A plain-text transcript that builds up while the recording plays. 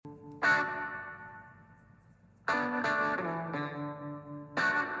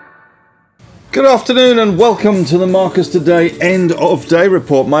Good afternoon and welcome to the Marcus Today End of Day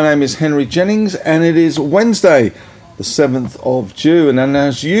Report. My name is Henry Jennings and it is Wednesday, the 7th of June. And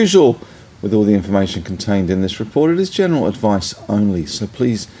as usual, with all the information contained in this report, it is general advice only. So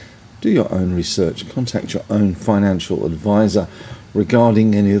please do your own research, contact your own financial advisor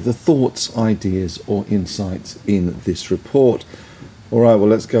regarding any of the thoughts, ideas or insights in this report. All right, well,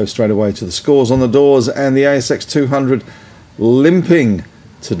 let's go straight away to the scores on the doors, and the ASX 200 limping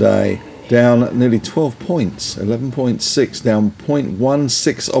today, down nearly 12 points, 11.6, down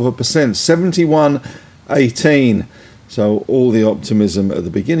 0.16%, 71.18. So all the optimism at the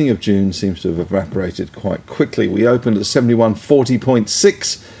beginning of June seems to have evaporated quite quickly. We opened at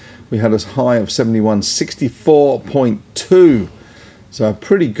 71.40.6. We had as high of 71.64.2. So a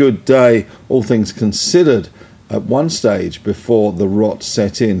pretty good day, all things considered, at one stage before the rot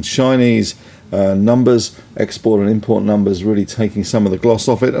set in. Chinese numbers, export and import numbers, really taking some of the gloss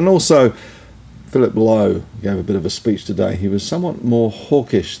off it. And also, Philip Lowe gave a bit of a speech today. He was somewhat more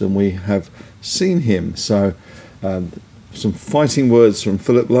hawkish than we have seen him. So some fighting words from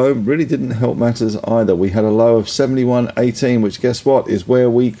Philip Lowe really didn't help matters either. We had a low of 71.18, which, guess what, is where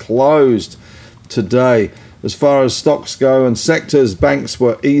we closed today. As far as stocks go and sectors, banks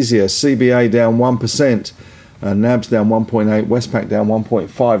were easier. CBA down 1%, NABS down 1.8, Westpac down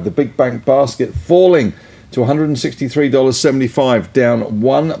 1.5. The big bank basket falling to $163.75, down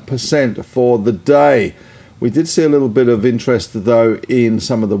 1% for the day. We did see a little bit of interest, though, in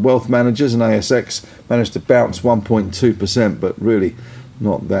some of the wealth managers, and ASX managed to bounce 1.2%, but really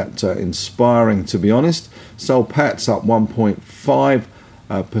not that inspiring, to be honest. Soul Patts up 1.5%.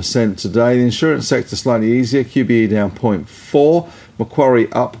 Today. The insurance sector slightly easier. QBE down 0.4%. Macquarie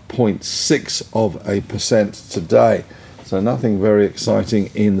up 0.6% today. So nothing very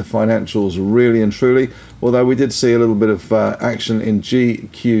exciting in the financials, really and truly. Although we did see a little bit of action in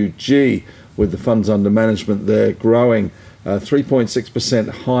GQG with the funds under management there growing 3.6%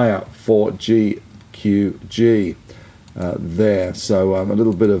 higher for GQG there. So a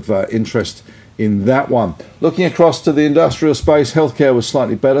little bit of interest in that one. Looking across to the industrial space, healthcare was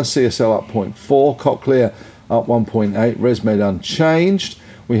slightly better. CSL up 0.4%, Cochlear up 1.8%, ResMed unchanged.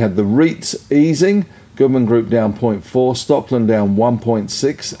 We had the REITs easing, Goodman Group down 0.4%, Stockland down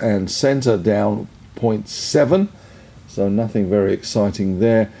 1.6%, and Centre down 0.7%. So nothing very exciting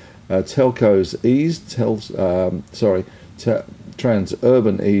there. Telcos eased,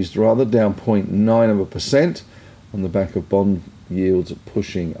 Transurban eased rather, down 0.9% on the back of bond yields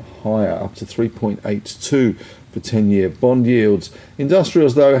pushing higher, up to 3.82 for 10-year bond yields.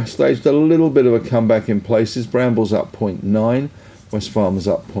 Industrials, though, staged a little bit of a comeback in places. Brambles up 0.9, Wesfarmers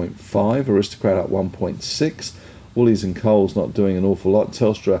up 0.5, Aristocrat up 1.6, Woolies and Coles not doing an awful lot,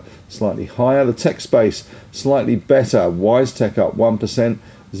 Telstra slightly higher. The tech space slightly better, WiseTech up 1%,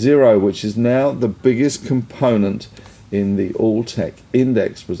 Xero, which is now the biggest component in the all-tech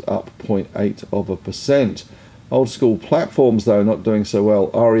index, was up 0.8%. Old school platforms, though, not doing so well.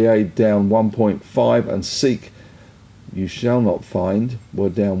 REA down 1.5%, and Seek, you shall not find, were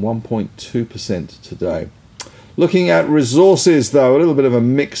down 1.2% today. Looking at resources, though, a little bit of a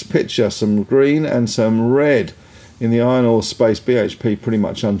mixed picture. Some green and some red. In the iron ore space, BHP pretty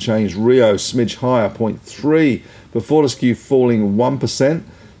much unchanged. Rio, smidge higher, 0.3%. But Fortescue falling 1%.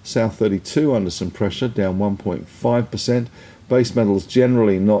 South 32 under some pressure, down 1.5%. Base metals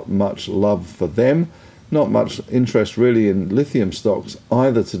generally not much love for them. Not much interest really in lithium stocks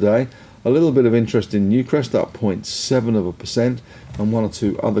either today. A little bit of interest in Newcrest, up 0.7%, and one or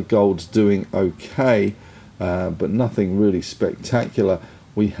two other golds doing okay, but nothing really spectacular.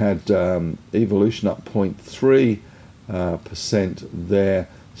 We had Evolution up 0.3% there,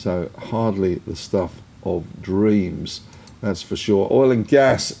 so hardly the stuff of dreams, that's for sure. Oil and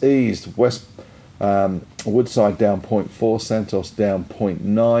gas eased. Woodside down 0.4%, Santos down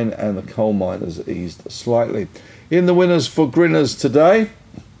 0.9%, and the coal miners eased slightly. In the winners for Grinners today,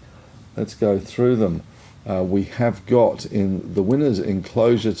 let's go through them. We have got in the winners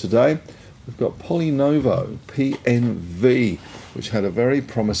enclosure today, we've got PolyNovo, PNV, which had a very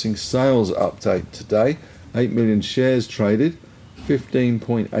promising sales update today. 8 million shares traded,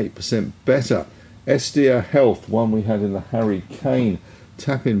 15.8% better. Estia Health, one we had in the Harry Kane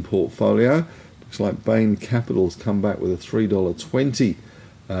tap-in portfolio. Looks like Bain Capital's come back with a $3.20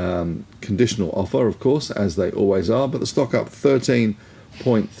 conditional offer, of course, as they always are, but the stock up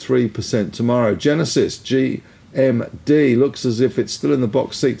 13.3% tomorrow. Genesis, GMD, looks as if it's still in the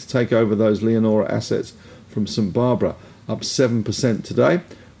box seat to take over those Leonora assets from St Barbara, up 7% today.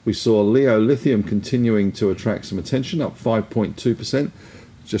 We saw Leo Lithium continuing to attract some attention, up 5.2%.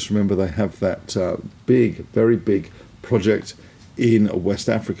 Just remember they have that very big project in West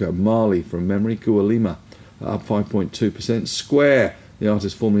Africa, Mali, from memory, Gualima, up 5.2%. Square, the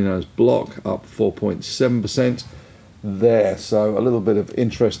artist formerly known as Block, up 4.7% there. So a little bit of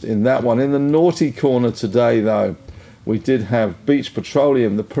interest in that one. In the naughty corner today, though, we did have Beach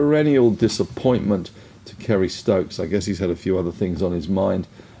Petroleum, the perennial disappointment to Kerry Stokes. I guess he's had a few other things on his mind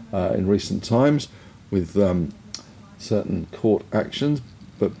in recent times with certain court actions.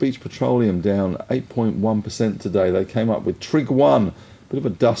 But Beach Petroleum down 8.1% today. They came up with Trig One, bit of a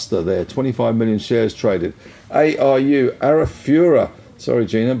duster there, 25 million shares traded. ARU, Arafura, sorry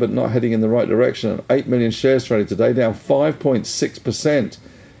Gina, but not heading in the right direction. 8 million shares traded today, down 5.6%.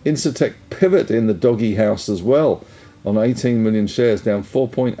 Incitec Pivot in the doggy house as well, on 18 million shares, down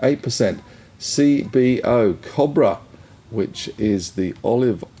 4.8%. CBO, Cobra, which is the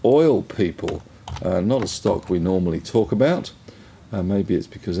olive oil people, not a stock we normally talk about. Maybe it's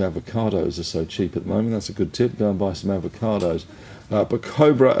because avocados are so cheap at the moment. That's a good tip. Go and buy some avocados. But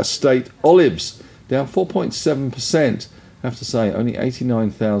Cobra Estate Olives, down 4.7%. I have to say, only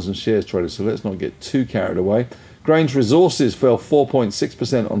 89,000 shares traded, so let's not get too carried away. Grange Resources fell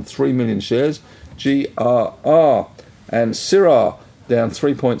 4.6% on 3 million shares. GRR. And Syrah down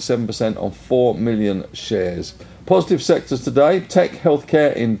 3.7% on 4 million shares. Positive sectors today: tech,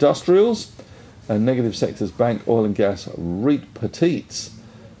 healthcare, industrials. And negative sectors: bank, oil and gas, REIT petites.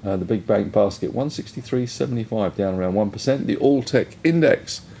 The big bank basket, 163.75, down around 1%. The all tech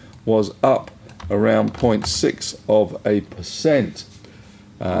index was up around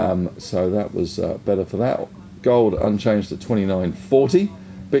 0.6%. So that was better for that. Gold unchanged at 29.40.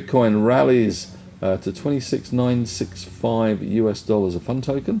 Bitcoin rallies to 26,965 US dollars a fund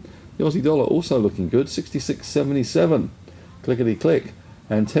token. The Aussie dollar also looking good, 66.77. Clickety click.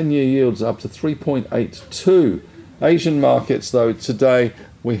 And 10-year yields up to 3.82. Asian markets, though, today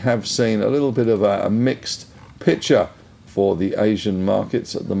we have seen a little bit of a mixed picture for the Asian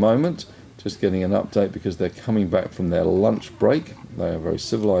markets at the moment. Just getting an update because they're coming back from their lunch break. They are very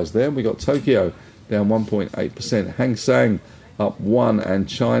civilized there. We got Tokyo down 1.8%. Hang Seng up 1%. And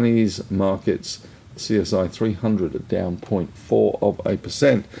Chinese markets, CSI 300 are down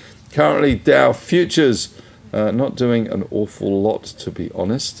 0.4%. Currently, Dow futures not doing an awful lot, to be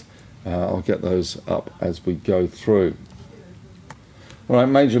honest. I'll get those up as we go through. All right,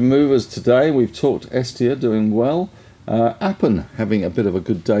 major movers today. We've talked Estia doing well. Appen having a bit of a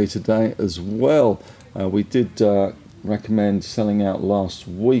good day today as well. We did recommend selling out last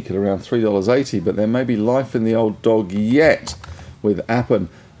week at around $3.80, but there may be life in the old dog yet with Appen.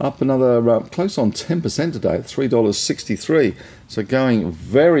 Up another close on 10% today at $3.63. So going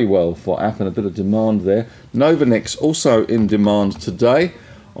very well for Appen, a bit of demand there. Novanix also in demand today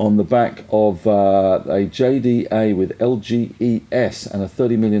on the back of a JDA with LGES and a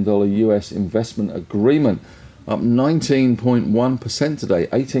 $30 million US investment agreement. Up 19.1% today,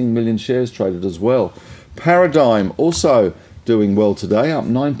 18 million shares traded as well. Paradigm also doing well today, up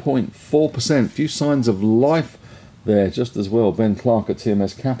 9.4%. Few signs of life there just as well. Ben Clark at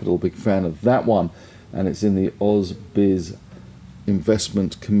TMS Capital, big fan of that one, and it's in the AusBiz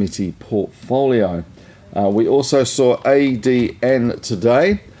Investment Committee portfolio. We also saw ADN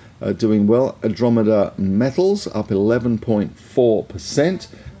today doing well. Andromeda Metals up 11.4%.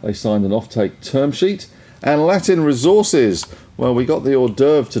 They signed an offtake term sheet. And Latin Resources, well, we got the hors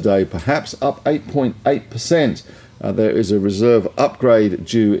d'oeuvre today, perhaps up 8.8%. There is a reserve upgrade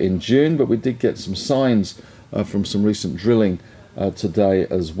due in June, but we did get some signs from some recent drilling today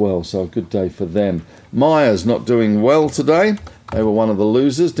as well, so a good day for them. Myers not doing well today. They were one of the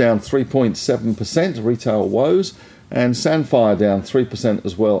losers, down 3.7%, retail woes, and Sandfire down 3%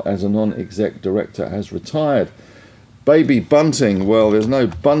 as well, as a non-exec director has retired. Baby Bunting, well, there's no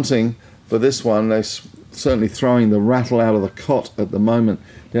bunting for this one. They're certainly throwing the rattle out of the cot at the moment,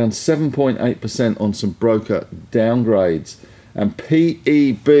 down 7.8% on some broker downgrades. And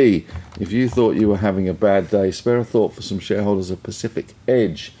PEB, if you thought you were having a bad day, spare a thought for some shareholders of Pacific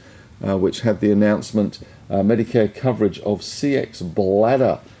Edge, which had the announcement Medicare coverage of CX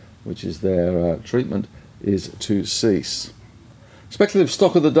Bladder, which is their treatment, is to cease. Speculative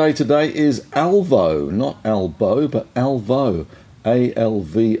stock of the day today is Alvo, not Albo, but Alvo,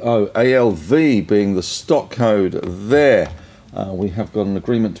 ALVO. ALV being the stock code there. We have got an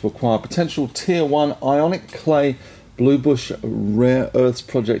agreement to acquire potential Tier 1 ionic clay Bluebush Rare Earths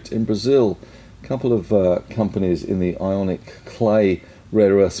project in Brazil. A couple of companies in the ionic clay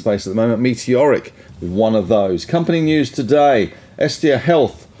rare earth space at the moment. Meteoric, one of those. Company news today. Estia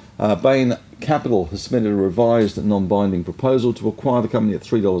Health, Bain Capital has submitted a revised non-binding proposal to acquire the company at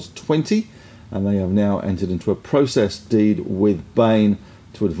 $3.20, and they have now entered into a process deed with Bain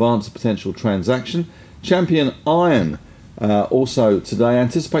to advance a potential transaction. Champion Iron also today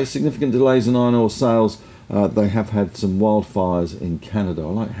anticipates significant delays in iron ore sales. They have had some wildfires in Canada. I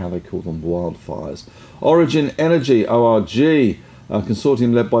like how they call them wildfires. Origin Energy, ORG, a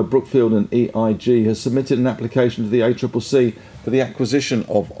consortium led by Brookfield and EIG, has submitted an application to the ACCC for the acquisition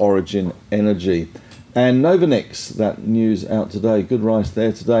of Origin Energy. And Novanix, that news out today, good rise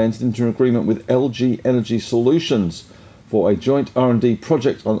there today, entered into an agreement with LG Energy Solutions for a joint R&D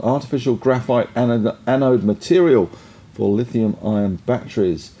project on artificial graphite anode material for lithium-ion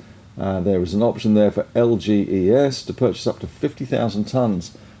batteries. There is an option there for LGES to purchase up to 50,000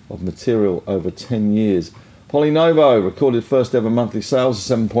 tonnes of material over 10 years. PolyNovo recorded first ever monthly sales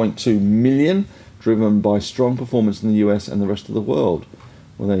of 7.2 million, driven by strong performance in the US and the rest of the world.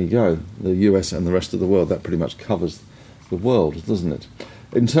 Well, there you go, the US and the rest of the world. That pretty much covers the world, doesn't it?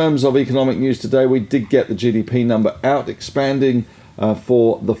 In terms of economic news today, we did get the GDP number out, expanding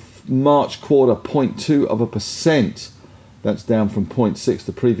for the March quarter 0.2%. That's down from 0.6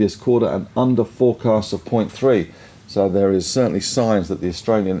 the previous quarter and under forecasts of 0.3. So there is certainly signs that the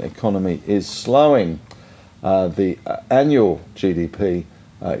Australian economy is slowing. The annual GDP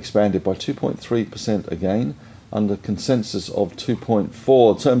expanded by 2.3% again, under consensus of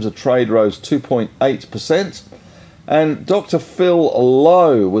 2.4. Terms of trade rose 2.8%. And Dr. Phil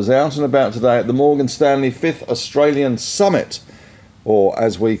Lowe was out and about today at the Morgan Stanley 5th Australian Summit, or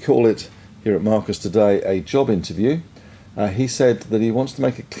as we call it here at Marcus today, a job interview. He said that he wants to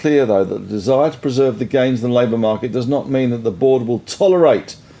make it clear, though, that the desire to preserve the gains in the labour market does not mean that the board will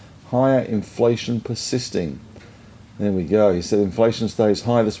tolerate higher inflation persisting. There we go. He said inflation stays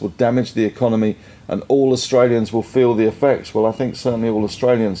high, this will damage the economy and all Australians will feel the effects. Well, I think certainly all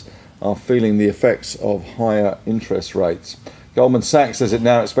Australians are feeling the effects of higher interest rates. Goldman Sachs says it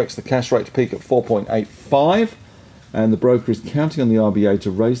now expects the cash rate to peak at 4.85, and the broker is counting on the RBA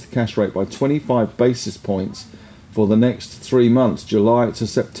to raise the cash rate by 25 basis points for the next 3 months, July to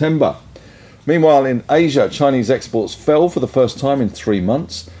September. Meanwhile, in Asia, Chinese exports fell for the first time in 3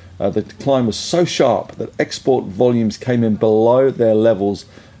 months. The decline was so sharp that export volumes came in below their levels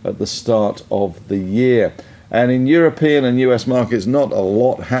at the start of the year. And in European and US markets, not a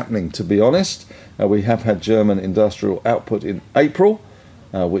lot happening, to be honest. We have had German industrial output in April,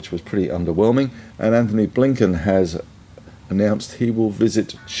 which was pretty underwhelming. And Anthony Blinken has announced he will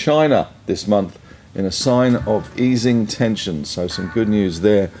visit China this month in a sign of easing tensions. So some good news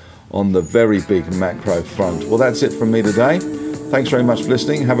there on the very big macro front. Well, that's it from me today. Thanks very much for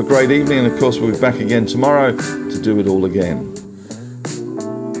listening. Have a great evening. And of course, we'll be back again tomorrow to do it all again.